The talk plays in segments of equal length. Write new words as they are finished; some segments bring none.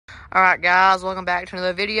Alright guys, welcome back to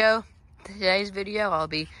another video. Today's video, I'll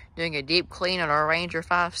be doing a deep clean on our Ranger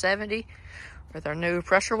 570 with our new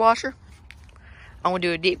pressure washer. I'm going to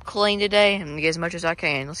do a deep clean today and get as much as I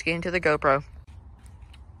can. Let's get into the GoPro.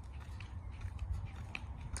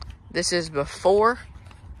 This is before.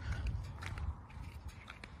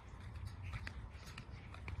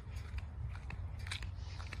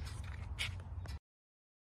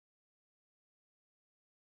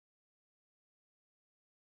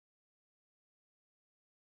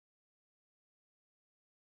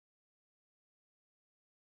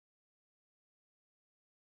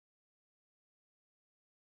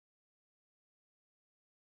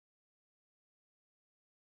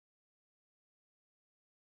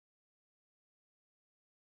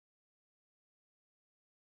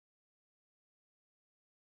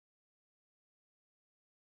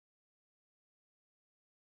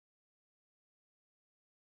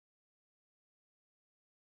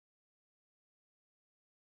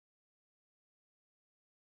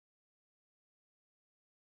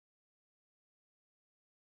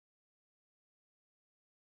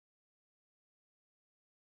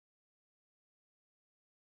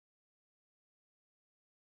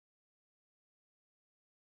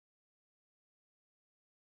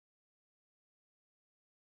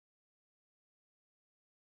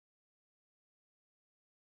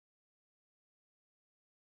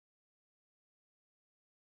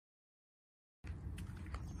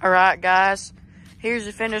 Alright guys, here's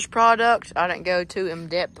the finished product. I didn't go too in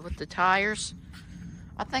depth with the tires.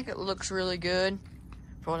 I think it looks really good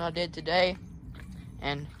for what I did today.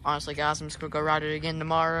 And honestly guys, I'm just going to go ride it again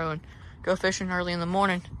tomorrow and go fishing early in the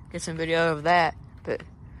morning. Get some video of that. But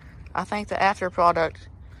I think the after product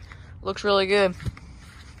looks really good.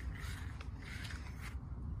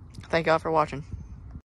 Thank y'all for watching.